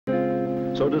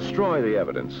So destroy the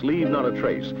evidence, leave not a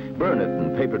trace, burn it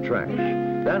in paper trash.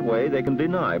 That way they can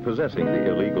deny possessing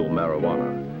the illegal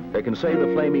marijuana. They can say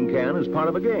the flaming can is part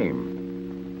of a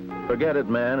game. Forget it,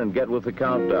 man, and get with the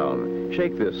countdown.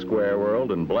 Shake this square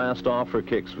world and blast off for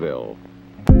Kicksville.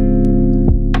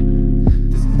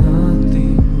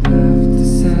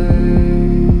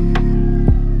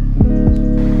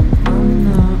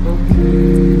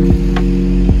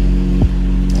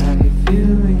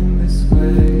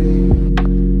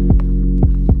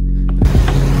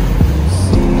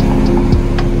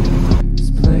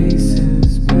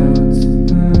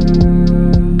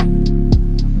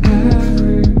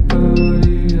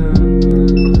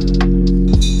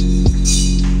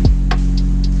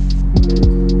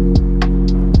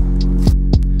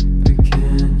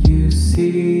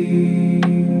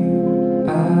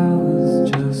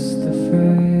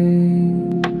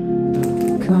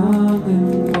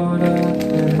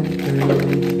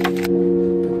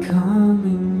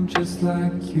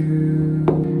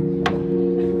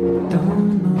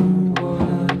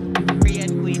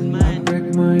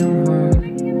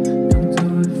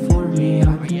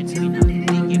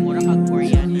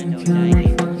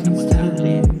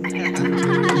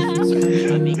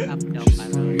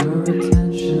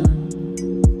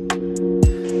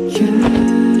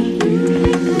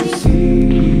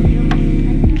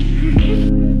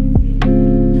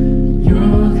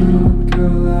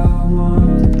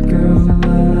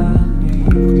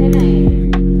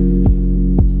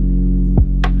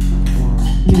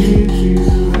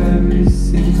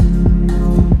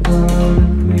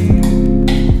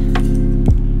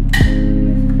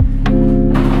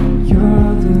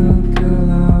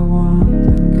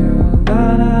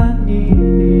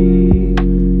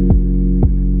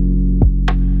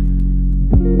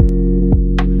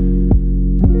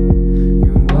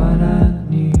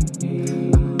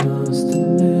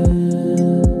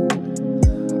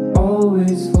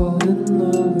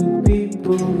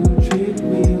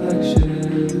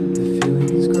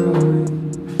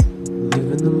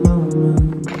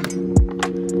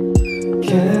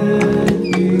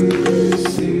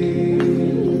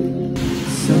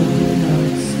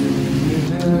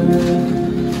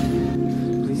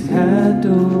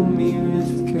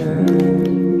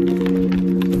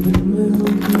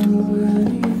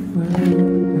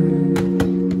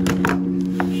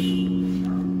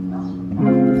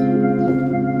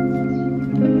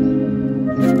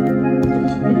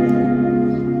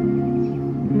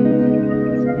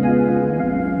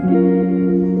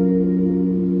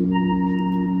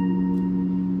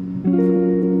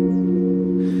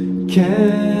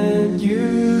 Can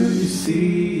you see?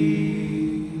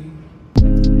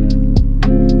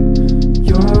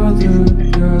 You're the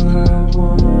girl I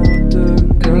want, the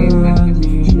girl I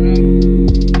need.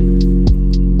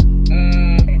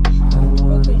 I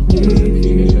wanna give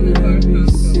you every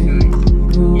single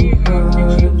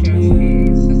part of me.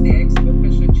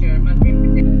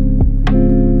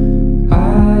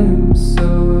 I am so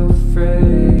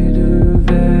afraid of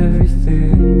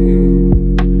everything.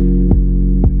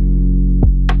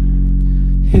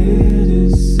 It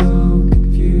is so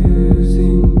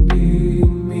confusing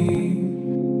being me.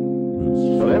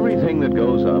 But everything that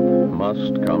goes up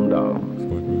must come down.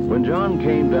 When John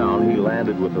came down, he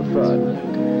landed with a thud.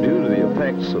 Due to the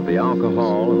effects of the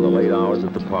alcohol and the late hours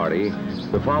at the party,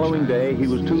 the following day he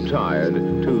was too tired,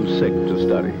 too sick to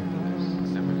study.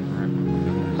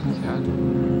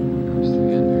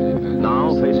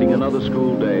 Now, facing another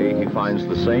school day, he finds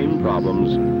the same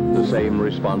problems, the same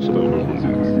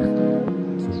responsibilities.